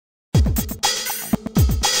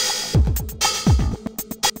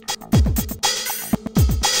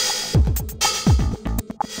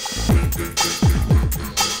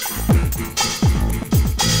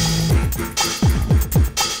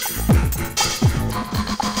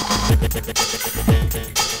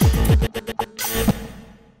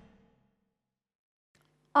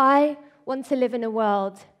I want to live in a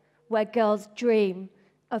world where girls dream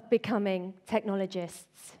of becoming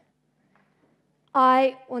technologists.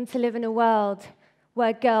 I want to live in a world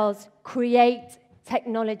where girls create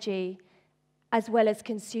technology as well as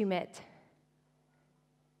consume it.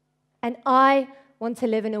 And I want to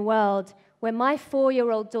live in a world where my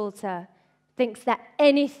 4-year-old daughter thinks that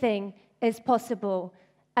anything is possible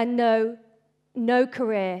and no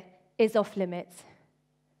career is off limits.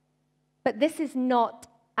 But this is not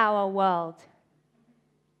our world.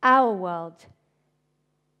 Our world.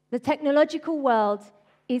 The technological world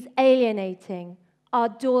is alienating our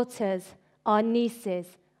daughters, our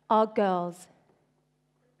nieces, our girls.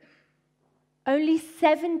 Only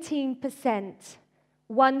 17%,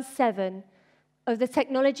 1/7, of the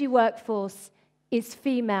technology workforce is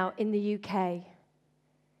female in the UK.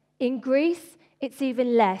 In Greece, it's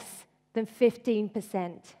even less than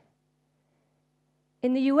 15%.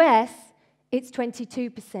 In the US, it's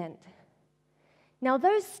 22%. Now,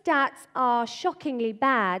 those stats are shockingly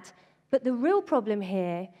bad, but the real problem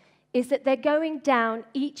here is that they're going down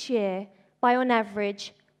each year by, on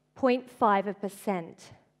average,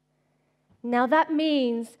 0.5%. Now, that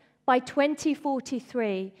means by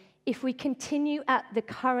 2043, if we continue at the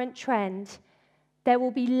current trend, there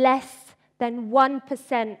will be less than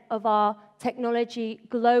 1% of our technology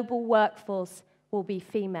global workforce will be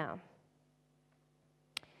female.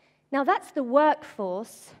 Now, that's the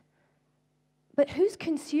workforce, but who's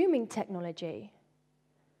consuming technology?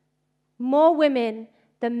 More women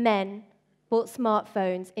than men bought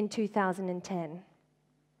smartphones in 2010.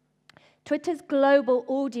 Twitter's global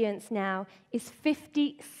audience now is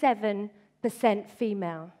 57%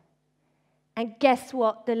 female. And guess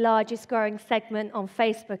what the largest growing segment on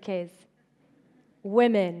Facebook is?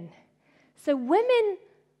 Women. So women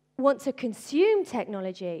want to consume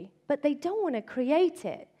technology, but they don't want to create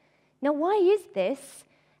it. Now, why is this?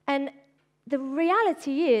 And the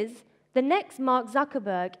reality is, the next Mark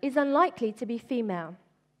Zuckerberg is unlikely to be female.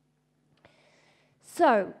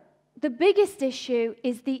 So, the biggest issue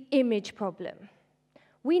is the image problem.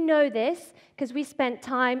 We know this because we spent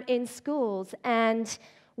time in schools, and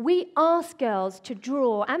we ask girls to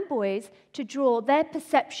draw, and boys, to draw their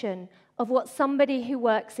perception of what somebody who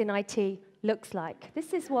works in IT looks like.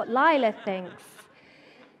 This is what Lila thinks.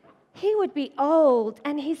 He would be old,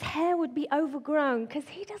 and his hair would be overgrown, because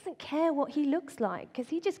he doesn't care what he looks like, because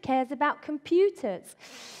he just cares about computers.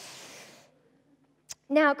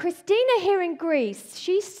 Now, Christina here in Greece,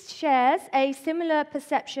 she shares a similar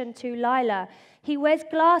perception to Lila. He wears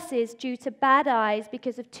glasses due to bad eyes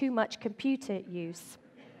because of too much computer use.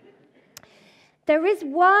 There is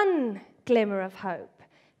one glimmer of hope,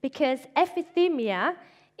 because Epithemia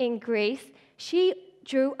in Greece, she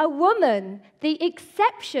drew a woman, the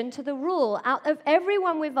exception to the rule. Out of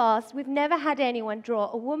everyone we've asked, we've never had anyone draw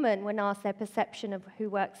a woman when asked their perception of who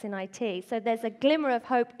works in IT. So there's a glimmer of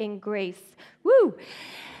hope in Greece. Woo!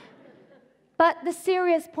 But the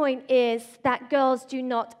serious point is that girls do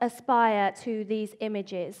not aspire to these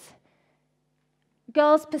images.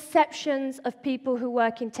 Girls' perceptions of people who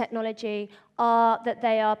work in technology are that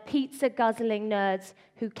they are pizza-guzzling nerds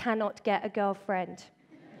who cannot get a girlfriend.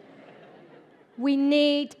 We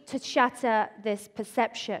need to shatter this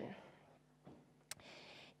perception.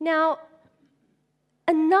 Now,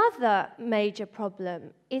 another major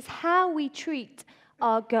problem is how we treat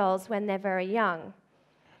our girls when they're very young.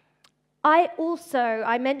 I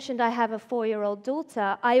mentioned I have a 4-year-old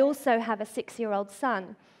daughter. I also have a 6-year-old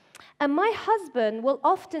son. And my husband will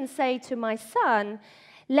often say to my son,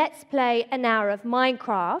 let's play an hour of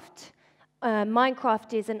Minecraft.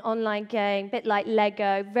 Minecraft is an online game, a bit like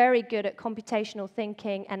Lego, very good at computational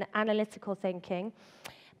thinking and analytical thinking.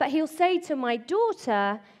 But he'll say to my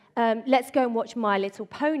daughter, let's go and watch My Little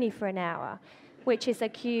Pony for an hour, which is a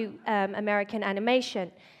cute American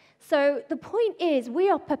animation. So the point is, we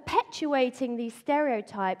are perpetuating these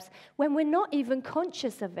stereotypes when we're not even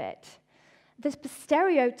conscious of it. The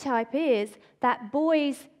stereotype is that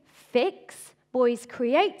boys fix, boys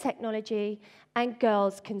create technology, and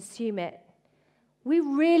girls consume it. We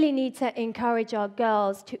really need to encourage our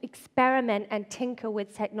girls to experiment and tinker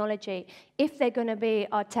with technology if they're going to be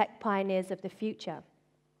our tech pioneers of the future.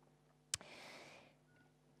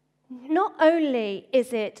 Not only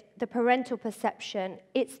is it the parental perception,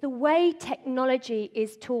 it's the way technology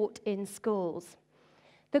is taught in schools.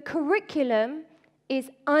 The curriculum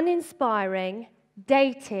is uninspiring,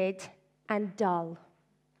 dated, and dull.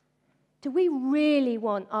 Do we really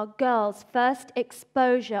want our girls' first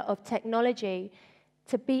exposure of technology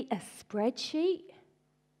to be a spreadsheet?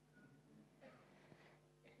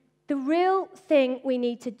 The real thing we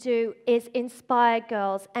need to do is inspire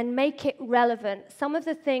girls and make it relevant. Some of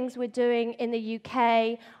the things we're doing in the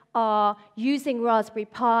UK are using Raspberry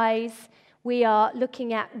Pis. We are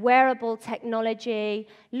looking at wearable technology,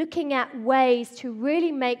 looking at ways to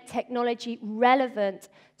really make technology relevant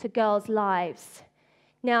to girls' lives.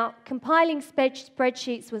 Now, compiling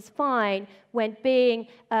spreadsheets was fine when being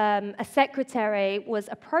a secretary was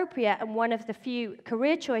appropriate and one of the few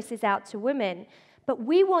career choices out to women. But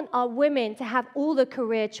we want our women to have all the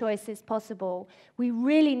career choices possible. We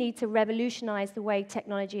really need to revolutionize the way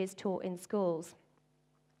technology is taught in schools.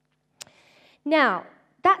 Now,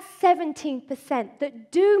 that's 17%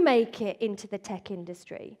 that do make it into the tech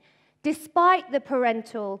industry, despite the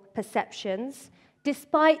parental perceptions,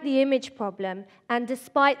 despite the image problem, and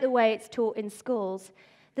despite the way it's taught in schools.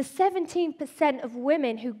 The 17% of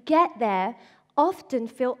women who get there often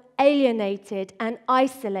feel alienated and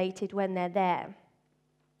isolated when they're there.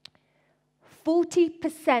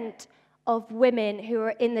 40% of women who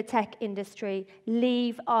are in the tech industry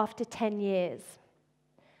leave after 10 years.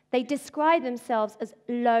 They describe themselves as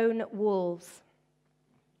lone wolves.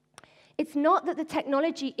 It's not that the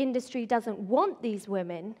technology industry doesn't want these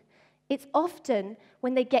women. It's often,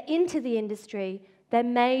 when they get into the industry, they're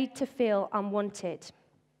made to feel unwanted.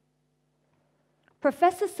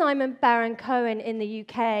 Professor Simon Baron-Cohen in the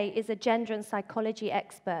UK is a gender and psychology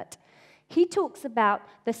expert. He talks about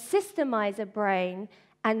the systemizer brain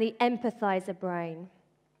and the empathizer brain.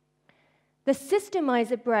 The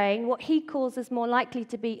systemizer brain, what he calls as more likely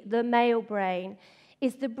to be the male brain,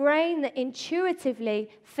 is the brain that intuitively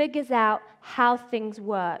figures out how things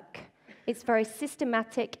work. It's very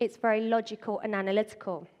systematic, it's very logical and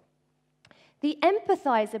analytical. The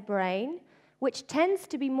empathizer brain, which tends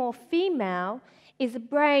to be more female, is a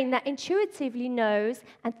brain that intuitively knows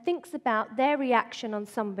and thinks about their reaction on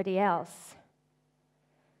somebody else.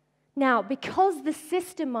 Now, because the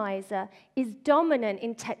systemizer is dominant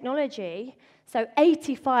in technology, so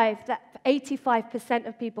 85%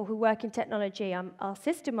 of people who work in technology are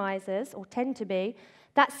systemizers, or tend to be,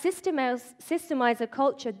 that systemizer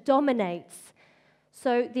culture dominates.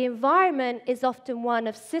 So the environment is often one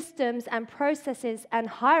of systems and processes and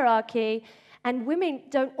hierarchy, and women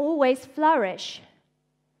don't always flourish.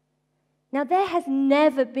 Now, there has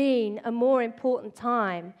never been a more important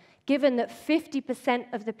time, given that 50%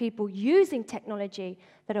 of the people using technology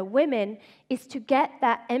that are women, is to get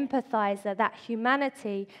that empathizer, that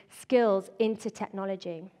humanity skills into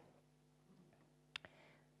technology.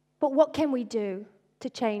 But what can we do to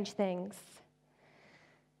change things?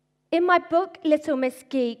 In my book, Little Miss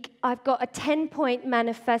Geek, I've got a 10-point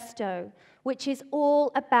manifesto, which is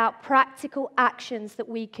all about practical actions that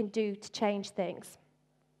we can do to change things.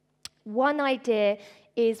 One idea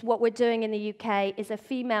is what we're doing in the UK is a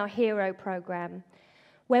female hero program,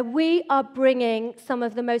 where we are bringing some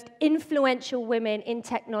of the most influential women in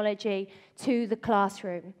technology to the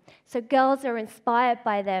classroom. So girls are inspired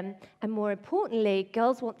by them, and more importantly,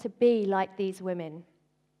 girls want to be like these women.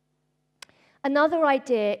 Another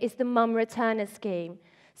idea is the mum returner scheme.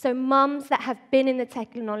 So mums that have been in the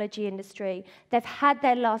technology industry, they've had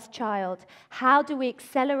their last child. How do we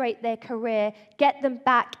accelerate their career, get them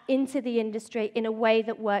back into the industry in a way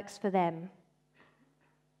that works for them?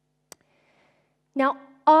 Now,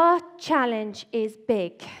 our challenge is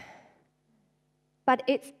big, but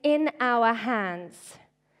it's in our hands.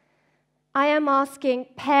 I am asking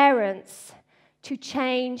parents to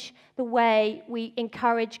change the way we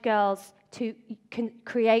encourage girls to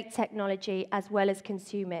create technology as well as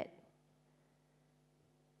consume it.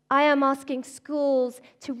 I am asking schools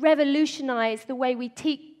to revolutionize the way we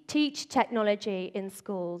teach technology in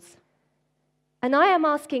schools. And I am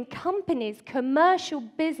asking companies, commercial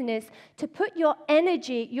business, to put your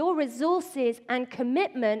energy, your resources, and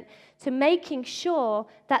commitment to making sure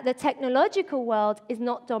that the technological world is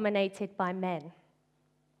not dominated by men.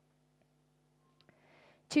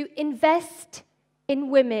 To invest in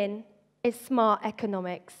women is smart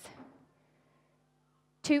economics.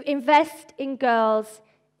 To invest in girls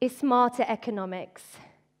is smarter economics.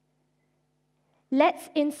 Let's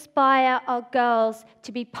inspire our girls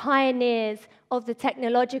to be pioneers of the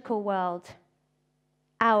technological world,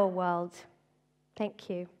 our world. Thank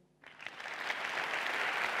you.